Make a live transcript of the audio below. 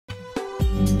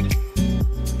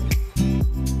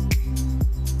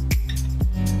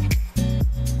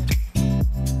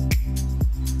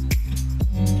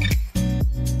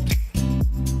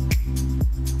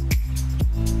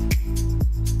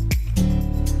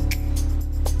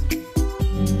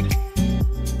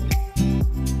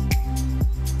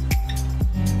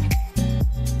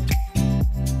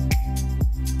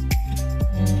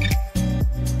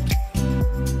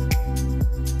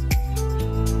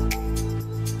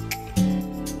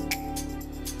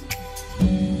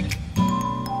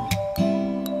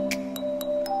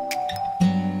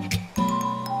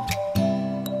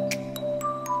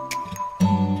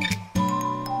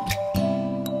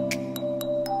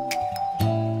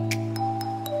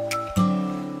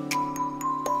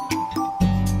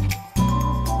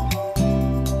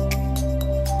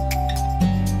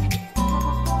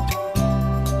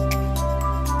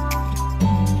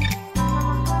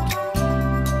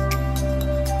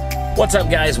What's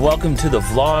up, guys? Welcome to the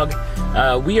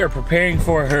vlog. We are preparing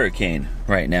for a hurricane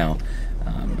right now.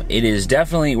 We're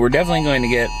definitely going to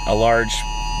get a large,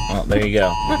 well, there you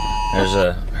go. There's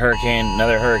a hurricane,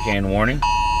 another hurricane warning.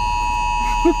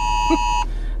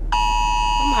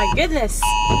 Oh my goodness.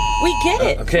 We get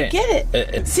it. Okay. We get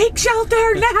it. Seek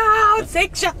shelter now.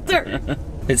 Seek shelter.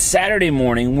 It's Saturday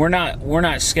morning. We're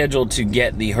not scheduled to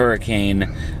get the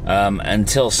hurricane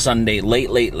until Sunday,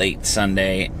 late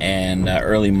Sunday and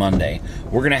early Monday.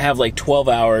 We're gonna have like 12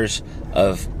 hours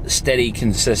of steady,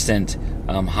 consistent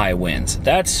high winds.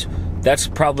 That's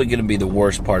probably gonna be the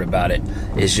worst part about it,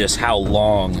 is just how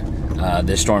long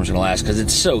this storm's gonna last, because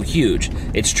it's so huge.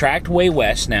 It's tracked way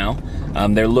west now.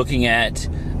 They're looking at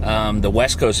the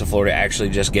west coast of Florida actually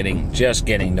just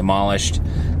getting demolished.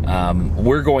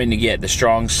 We're going to get the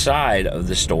strong side of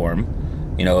the storm.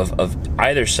 You know, of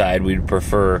either side, we'd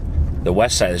prefer the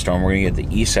west side of the storm. We're going to get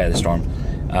the east side of the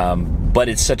storm. But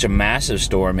it's such a massive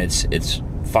storm. It's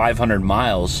 500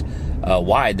 miles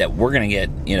wide that we're going to get,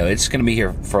 you know, it's going to be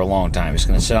here for a long time. It's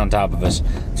going to sit on top of us.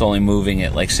 It's only moving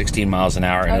at like 16 miles an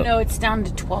hour. Oh, no, it's down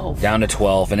to 12. Down to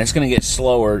 12. And it's going to get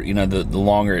slower, you know, the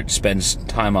longer it spends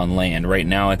time on land. Right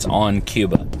now, it's on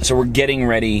Cuba. So we're getting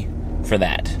ready for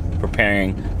that.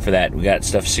 Preparing for that. We got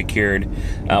stuff secured.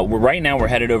 Right now we're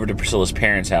headed over to Priscilla's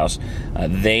parents' house.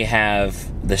 They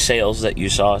have the sails that you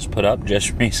saw us put up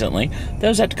just recently.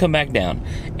 Those have to come back down.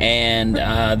 And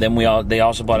then they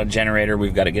also bought a generator.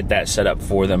 We've got to get that set up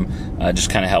for them.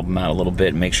 Just kind of help them out a little bit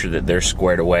and make sure that they're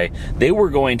squared away. They were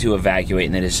going to evacuate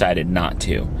and they decided not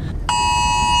to.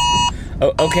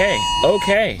 Oh, okay.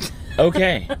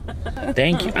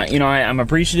 Thank you. You know, I'm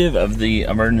appreciative of the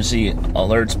emergency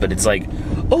alerts, but it's like,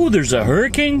 oh, there's a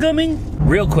hurricane coming?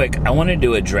 Real quick, I wanted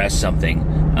to address something.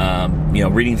 You know,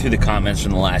 reading through the comments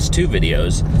from the last two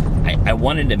videos, I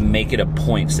wanted to make it a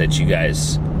point that you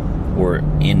guys were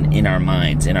in our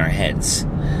minds, in our heads.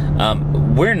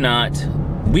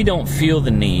 We don't feel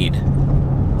the need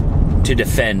to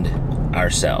defend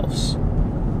ourselves,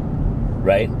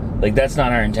 right? Like, that's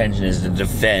not our intention, is to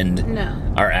defend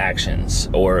our actions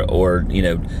or you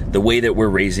know, the way that we're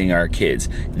raising our kids.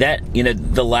 That, you know,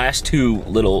 the last two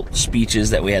little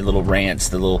speeches that we had, little rants,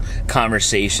 the little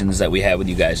conversations that we had with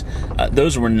you guys,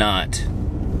 those were not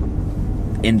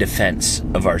in defense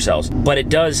of ourselves. But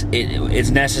it's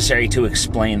necessary to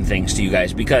explain things to you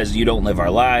guys, because you don't live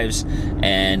our lives,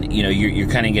 and you know, you're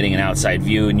kind of getting an outside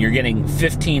view, and you're getting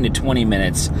 15 to 20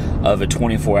 minutes of a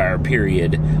 24-hour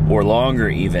period or longer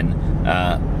even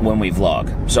when we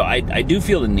vlog. So I do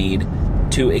feel the need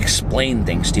to explain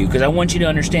things to you, because I want you to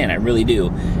understand. I really do.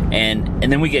 And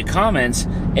then we get comments,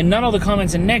 and not all the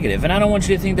comments are negative, and I don't want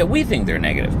you to think that we think they're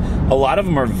negative. A lot of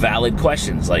them are valid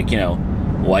questions, like, you know,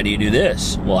 why do you do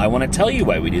this? Well, I want to tell you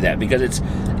why we do that, because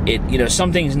you know,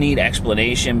 some things need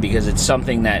explanation, because it's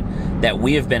something that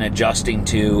we have been adjusting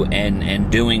to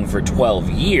and doing for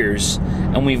 12 years,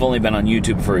 and we've only been on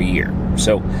YouTube for a year.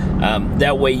 So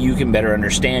that way you can better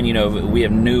understand. You know, we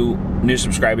have new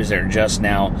subscribers that are just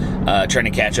now trying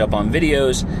to catch up on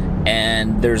videos,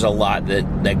 and there's a lot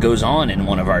that goes on in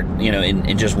one of our, you know,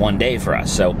 in just one day for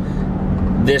us. So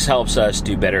this helps us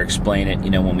to better explain it,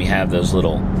 you know, when we have those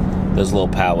little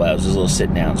powwows, those little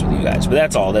sit downs with you guys. But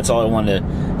that's all I wanted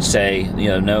to say.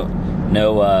 You know,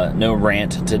 no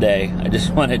rant today. I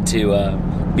just wanted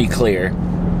to be clear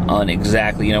on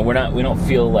exactly, you know, we don't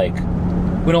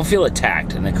feel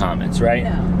attacked in the comments, right?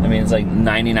 No. I mean, it's like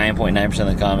 99.9%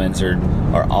 of the comments are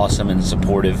awesome and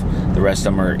supportive. The rest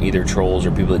of them are either trolls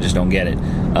or people that just don't get it.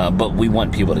 But we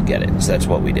want people to get it, so that's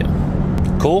what we do.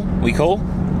 Cool? We cool?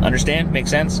 Understand? Make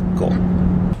sense? Cool.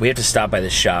 We have to stop by the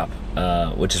shop,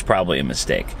 which is probably a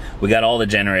mistake. We got all the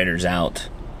generators out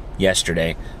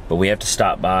yesterday, but we have to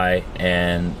stop by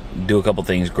and do a couple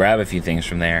things, grab a few things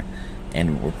from there,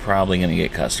 and we're probably going to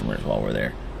get customers while we're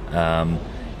there.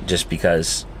 Just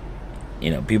because, you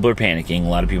know, people are panicking. A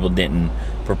lot of people didn't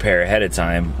prepare ahead of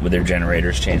time with their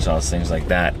generators, chainsaws, things like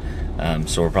that.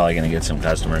 So we're probably going to get some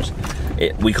customers.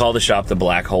 We call the shop the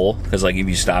black hole, because like if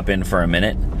you stop in for a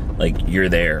minute, like you're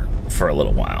there for a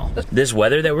little while. This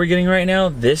weather that we're getting right now,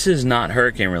 this is not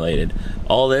hurricane related.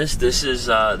 All this is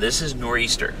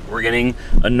nor'easter. We're getting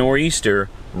a nor'easter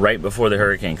right before the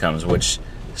hurricane comes, which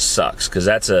sucks, because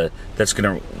that's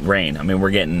gonna rain. I mean,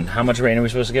 we're getting, how much rain are we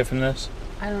supposed to get from this?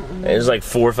 I don't remember. It was like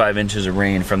 4 or 5 inches of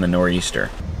rain from the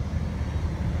nor'easter.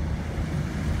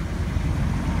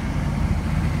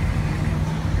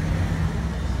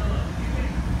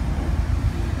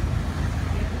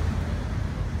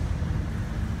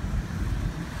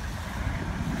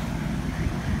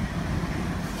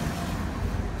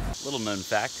 Little known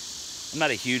fact, I'm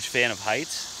not a huge fan of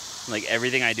heights. Like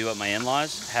everything I do at my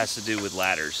in-laws has to do with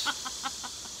ladders.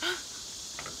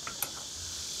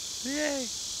 Yay.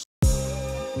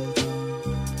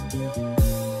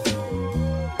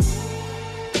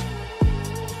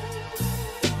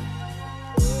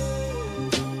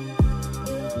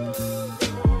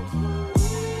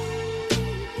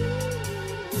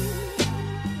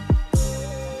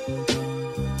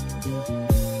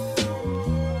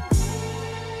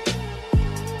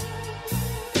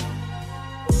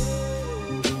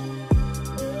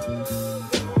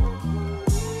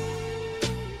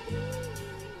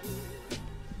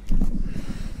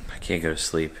 Can't go to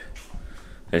sleep.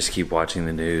 I just keep watching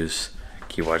the news,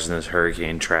 keep watching this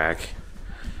hurricane track.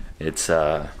 It's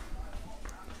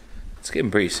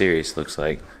getting pretty serious, looks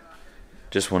like.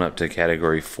 Just went up to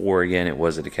category 4 again. It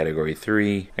was at a category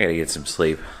 3. I gotta get some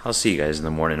sleep. I'll see you guys in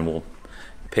the morning. We'll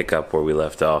pick up where we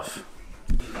left off.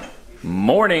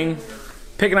 Morning.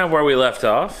 Picking up where we left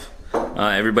off.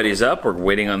 Everybody's up. We're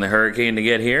waiting on the hurricane to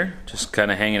get here. Just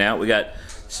kind of hanging out. We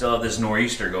still have this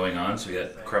nor'easter going on, so we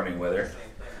got crummy weather.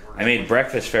 I made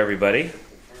breakfast for everybody.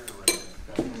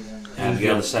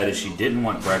 Abigail decided she didn't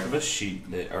want breakfast.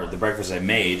 The breakfast I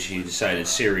made, she decided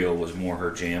cereal was more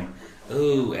her jam.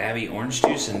 Ooh, Abby, orange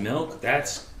juice and milk?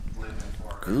 That's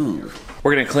good.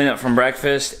 We're gonna clean up from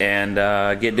breakfast and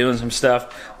get doing some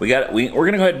stuff. We're gonna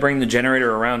go ahead and bring the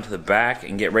generator around to the back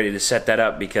and get ready to set that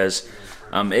up because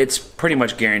it's pretty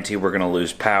much guaranteed we're gonna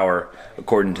lose power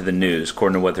according to the news,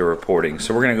 according to what they're reporting.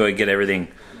 So we're gonna go get everything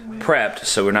prepped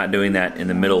so we're not doing that in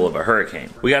the middle of a hurricane.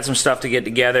 We got some stuff to get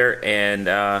together and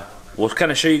we'll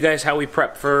kind of show you guys how we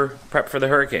prep for the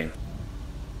hurricane.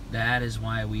 That is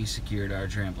why we secured our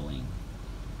trampoline.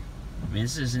 I mean,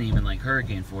 this isn't even like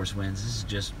hurricane force winds. This is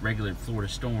just regular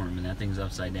Florida storm, and that thing's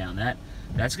upside down.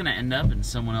 That's gonna end up in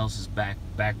someone else's back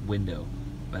window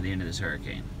by the end of this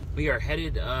hurricane. We are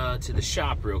headed to the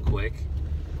shop real quick.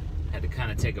 Had to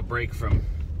kind of take a break from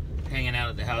hanging out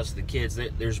at the house with the kids.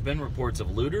 There's been reports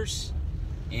of looters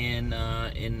in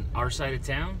our side of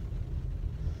town,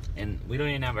 and we don't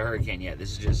even have a hurricane yet.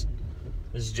 This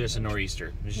is just a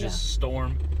nor'easter. It's just a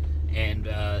storm, and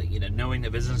you know, knowing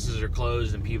that businesses are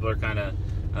closed and people are kind of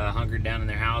hunkered down in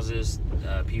their houses,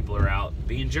 people are out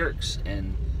being jerks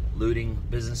and looting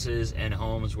businesses and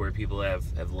homes where people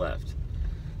have left.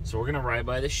 So we're gonna ride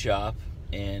by the shop,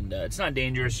 and it's not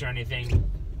dangerous or anything.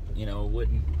 You know,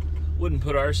 wouldn't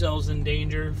put ourselves in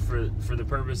danger for the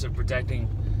purpose of protecting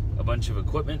a bunch of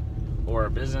equipment or our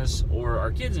business or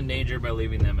our kids in danger by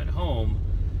leaving them at home.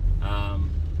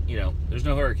 You know, there's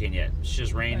no hurricane yet. It's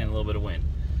just rain and a little bit of wind.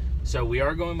 So we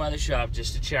are going by the shop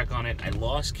just to check on it. I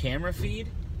lost camera feed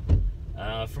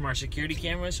from our security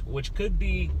cameras, which could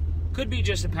be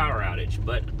just a power outage,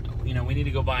 but you know, we need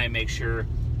to go by and make sure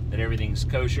that everything's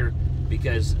kosher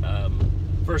because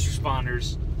first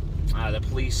responders, the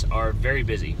police are very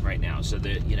busy right now, so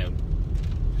that, you know.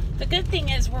 The good thing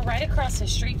is we're right across the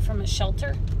street from a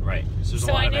shelter. Right.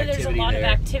 So I know there's a lot of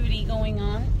activity going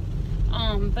on.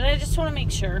 But I just want to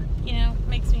make sure, you know,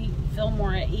 makes me feel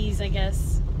more at ease, I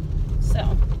guess.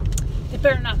 So they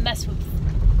better not mess with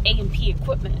A&P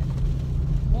equipment.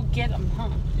 We'll get them, huh?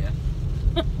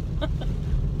 Yeah.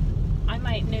 I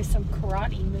might know some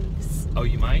karate moves. Oh,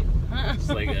 you might? It's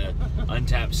like a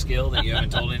untapped skill that you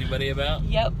haven't told anybody about?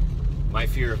 Yep. My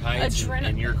fear of heights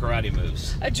and your karate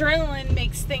moves. Adrenaline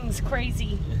makes things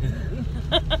crazy.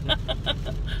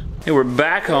 Hey, we're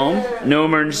back home. No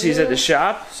emergencies at the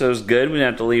shop, so it was good. We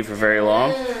didn't have to leave for very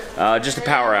long. Just a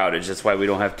power outage. That's why we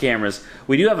don't have cameras.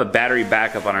 We do have a battery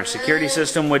backup on our security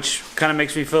system, which kind of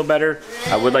makes me feel better.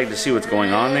 I would like to see what's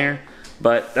going on there,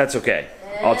 but that's okay.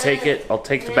 I'll take it. I'll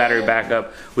take the battery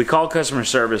backup. We called customer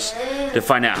service to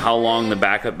find out how long the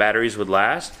backup batteries would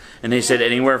last, and they said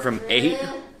anywhere from 8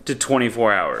 to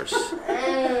 24 hours.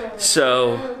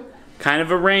 So, kind of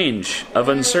a range of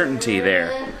uncertainty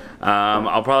there.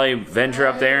 I'll probably venture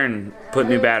up there and put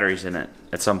new batteries in it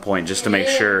at some point just to make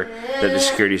sure that the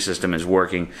security system is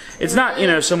working. It's not, you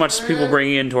know, so much people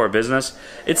bringing into our business.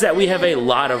 It's that we have a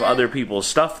lot of other people's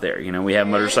stuff there. You know, we have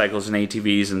motorcycles and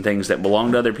ATVs and things that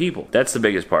belong to other people. That's the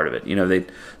biggest part of it. You know, they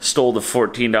stole the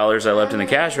 $14 I left in the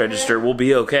cash register. We'll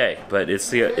be okay, but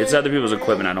it's other people's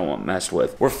equipment I don't want messed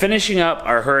with. We're finishing up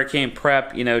our hurricane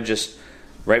prep, you know, just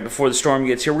right before the storm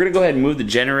gets here. We're going to go ahead and move the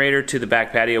generator to the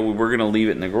back patio. We're going to leave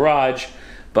it in the garage,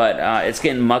 but it's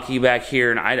getting mucky back here,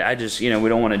 and I just, you know, we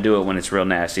don't want to do it when it's real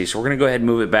nasty. So we're going to go ahead and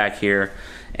move it back here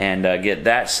and get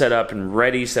that set up and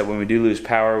ready so that when we do lose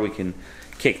power, we can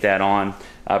kick that on.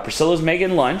 Priscilla's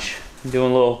making lunch,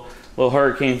 doing a little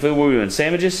hurricane food. What are we doing,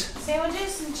 sandwiches?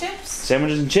 Sandwiches and chips.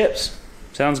 Sandwiches and chips.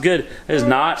 Sounds good. That is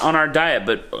not on our diet,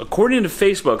 but according to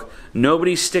Facebook,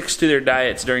 nobody sticks to their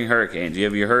diets during hurricanes. You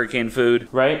have your hurricane food,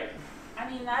 right? I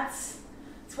mean, that's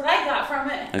what I got from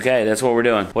it. Okay, that's what we're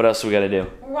doing. What else do we got to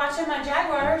do? We're watching my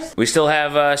Jaguars. We still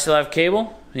have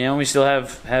cable. You know, we still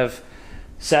have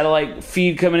satellite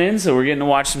feed coming in, so we're getting to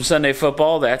watch some Sunday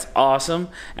football. That's awesome.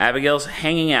 Abigail's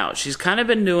hanging out. She's kind of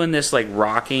been doing this like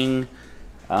rocking,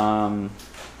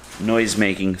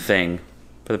 noise-making thing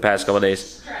for the past couple of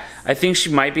days. I think she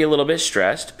might be a little bit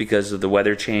stressed because of the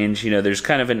weather change. You know, there's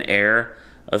kind of an air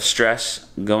of stress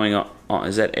going on.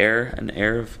 Is that air? An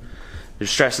air of... There's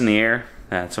stress in the air.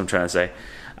 That's what I'm trying to say.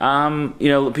 You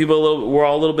know, we're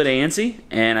all a little bit antsy,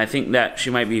 and I think that she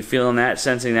might be feeling that,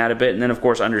 sensing that a bit, and then, of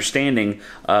course, understanding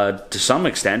to some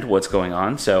extent what's going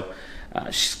on. So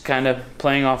she's kind of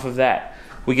playing off of that.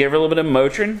 We gave her a little bit of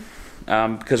Motrin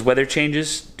because weather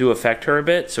changes do affect her a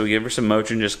bit, so we give her some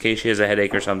Motrin just in case she has a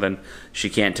headache or something. She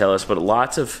can't tell us, but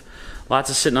lots of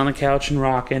sitting on the couch and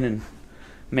rocking and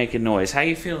making noise. How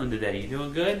you feeling today? You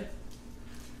doing good?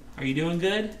 Are you doing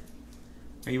good?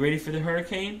 Are you ready for the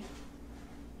hurricane?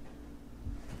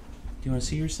 Do you want to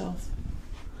see yourself?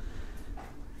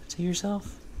 See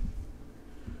yourself?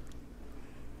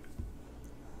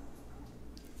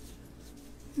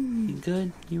 You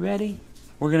good? You ready?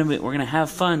 We're gonna have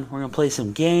fun. We're gonna play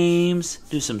some games,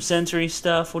 do some sensory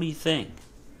stuff. What do you think?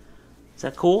 Is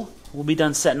that cool? We'll be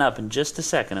done setting up in just a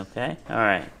second, okay? All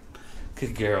right.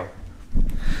 Good girl.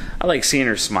 I like seeing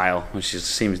her smile when she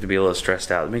seems to be a little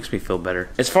stressed out. It makes me feel better.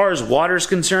 As far as water's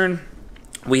concerned,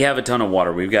 we have a ton of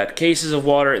water. We've got cases of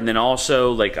water, and then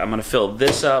also, like, I'm gonna fill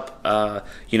this up,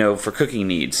 you know, for cooking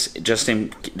needs, just in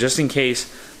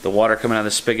case the water coming out of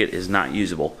the spigot is not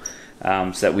usable.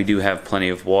 So that we do have plenty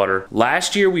of water.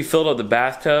 Last year, we filled up the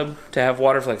bathtub to have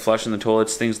water for like flushing the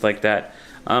toilets, things like that.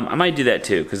 I might do that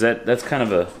too, because that's kind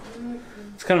of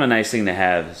a nice thing to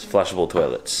have, is flushable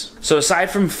toilets. So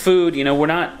aside from food, you know,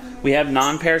 we have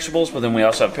non-perishables, but then we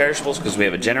also have perishables because we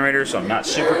have a generator, so I'm not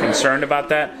super concerned about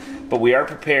that. But we are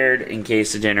prepared in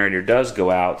case the generator does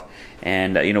go out.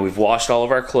 And, you know, we've washed all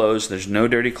of our clothes. There's no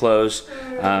dirty clothes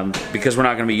because we're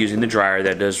not going to be using the dryer.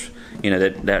 That does, you know,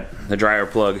 that the dryer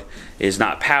plug is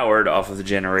not powered off of the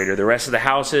generator. The rest of the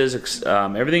house is,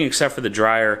 everything except for the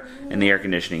dryer and the air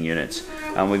conditioning units.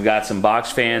 We've got some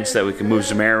box fans so that we can move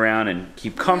some air around and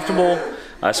keep comfortable,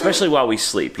 especially while we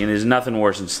sleep. You know, there's nothing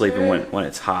worse than sleeping when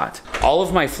it's hot. All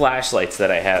of my flashlights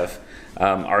that I have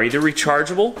are either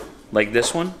rechargeable, like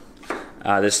this one.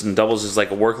 This one doubles as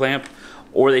like a work lamp,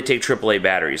 or they take AAA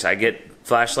batteries. I get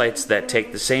flashlights that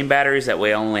take the same batteries, that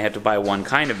way I only have to buy one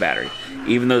kind of battery.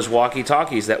 Even those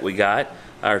walkie-talkies that we got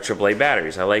are AAA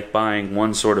batteries. I like buying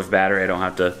one sort of battery. I don't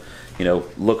have to, you know,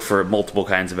 look for multiple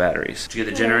kinds of batteries. Did you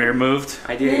get the generator moved?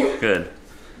 I did. Good.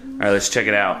 All right, let's check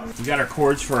it out. We got our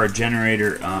cords for our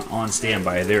generator on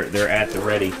standby. They're at the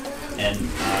ready, and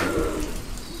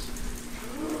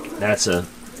that's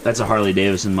a Harley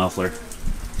Davidson muffler.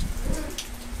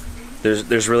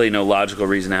 There's really no logical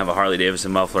reason to have a Harley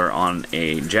Davidson muffler on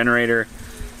a generator,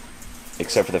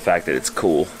 except for the fact that it's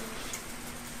cool.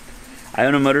 I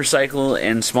own a motorcycle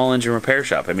and small engine repair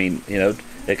shop. I mean, you know,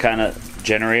 that kind of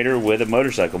generator with a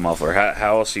motorcycle muffler.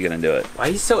 How else are you gonna do it? Why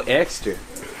are you so extra?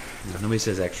 Nobody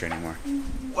says extra anymore.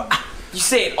 What? You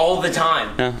say it all the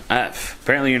time. No,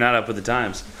 apparently you're not up with the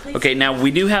times. Okay, now we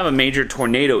do have a major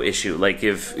tornado issue. Like,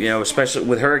 if, you know, especially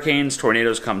with hurricanes,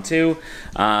 tornadoes come too.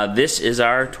 This is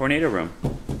our tornado room.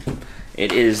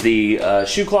 It is the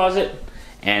shoe closet,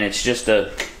 and it's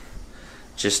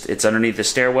it's underneath the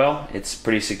stairwell. It's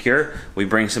pretty secure. We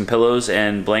bring some pillows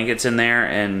and blankets in there,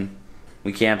 and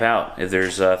we camp out if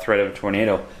there's a threat of a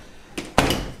tornado.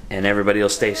 And everybody will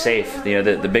stay safe. You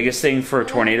know, the biggest thing for a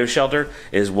tornado shelter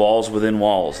is walls within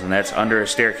walls, and that's under a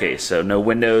staircase. So no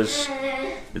windows.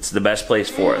 It's the best place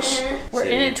for us. We're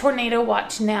in a tornado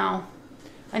watch now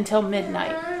until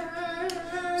midnight.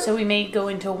 So we may go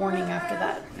into a warning after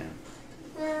that.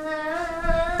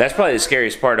 Yeah. That's probably the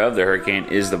scariest part of the hurricane,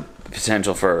 is the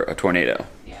potential for a tornado.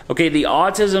 Yeah. Okay, the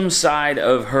autism side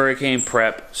of hurricane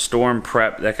prep, storm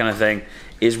prep, that kind of thing,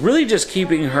 is really just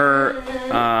keeping her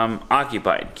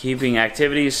occupied, keeping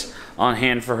activities on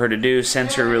hand for her to do,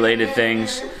 sensory-related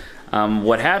things.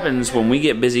 What happens when we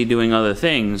get busy doing other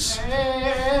things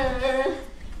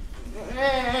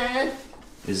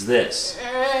is this.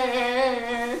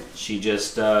 She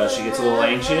just, she gets a little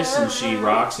anxious and she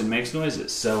rocks and makes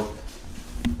noises. So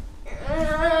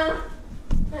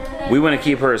we want to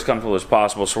keep her as comfortable as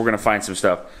possible, so we're going to find some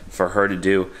stuff for her to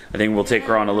do. I think we'll take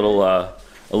her on a little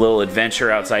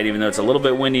adventure outside, even though it's a little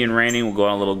bit windy and raining. We'll go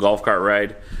on a little golf cart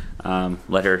ride.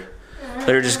 Let her let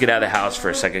her just get out of the house for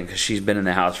a second because she's been in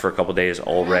the house for a couple days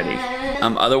already.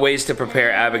 Other ways to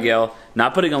prepare Abigail,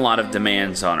 not putting a lot of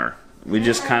demands on her. We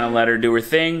just kind of let her do her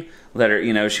thing. Let her,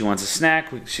 you know, she wants a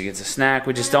snack, she gets a snack.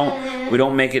 We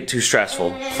don't make it too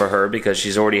stressful for her because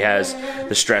she's already has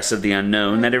the stress of the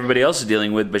unknown that everybody else is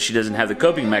dealing with, but she doesn't have the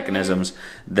coping mechanisms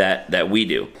that we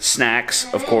do.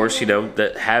 Snacks, of course, you know,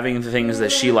 having the things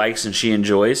that she likes and she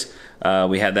enjoys.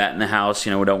 We have that in the house.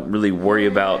 You know, we don't really worry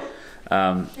about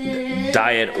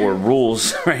diet or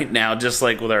rules right now. Just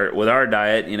like with our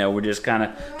diet, you know, we're just kind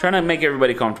of trying to make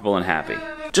everybody comfortable and happy.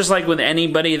 Just like with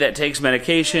anybody that takes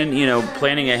medication, you know,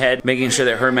 planning ahead, making sure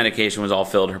that her medication was all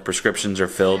filled, her prescriptions are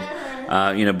filled,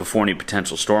 you know, before any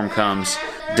potential storm comes.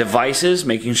 Devices,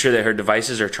 making sure that her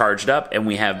devices are charged up, and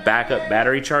we have backup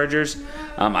battery chargers.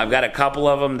 I've got a couple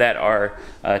of them that are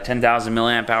 10,000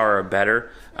 milliamp hour or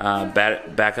better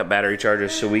backup battery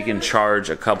chargers, so we can charge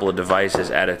a couple of devices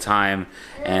at a time.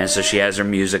 And so she has her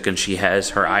music and she has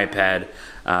her iPad.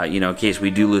 You know, in case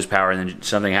we do lose power and then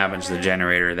something happens to the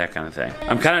generator, that kind of thing.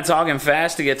 I'm kind of talking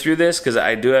fast to get through this because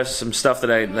I do have some stuff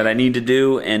that I need to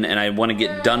do, and I want to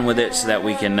get done with it so that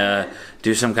we can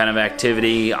do some kind of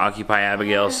activity, occupy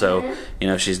Abigail, so you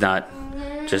know she's not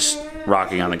just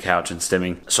rocking on the couch and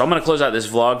stimming. So I'm going to close out this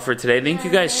vlog for today. Thank you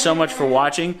guys so much for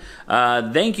watching.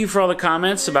 Thank you for all the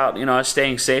comments about, you know, us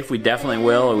staying safe. We definitely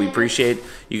will. We appreciate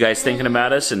you guys thinking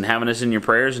about us and having us in your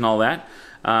prayers and all that.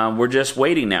 We're just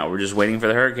waiting now. We're just waiting for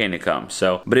the hurricane to come.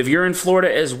 So, but if you're in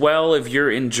Florida as well, if you're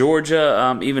in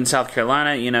Georgia, even South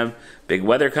Carolina, you know, big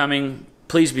weather coming,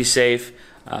 please be safe.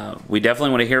 We definitely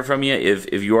want to hear from you.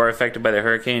 If you are affected by the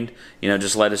hurricane, you know,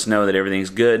 just let us know that everything's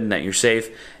good and that you're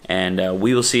safe. And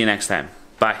we will see you next time.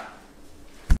 Bye.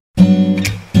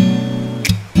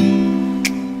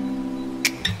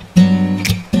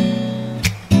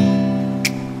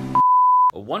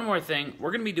 One more thing,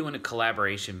 we're going to be doing a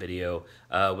collaboration video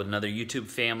with another YouTube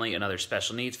family, another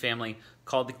special needs family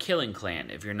called the Killen Clan.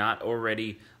 If you're not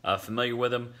already familiar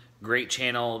with them, great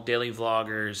channel, daily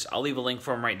vloggers. I'll leave a link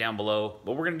for them right down below.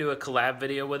 But we're going to do a collab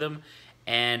video with them,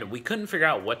 and we couldn't figure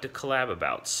out what to collab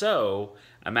about. So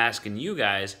I'm asking you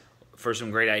guys for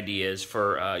some great ideas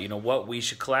for you know, what we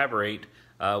should collaborate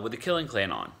with the Killen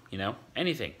Clan on. You know,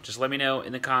 anything. Just let me know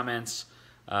in the comments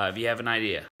if you have an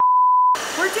idea.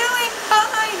 We're doing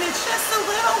fine. It's just a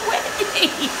little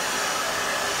windy.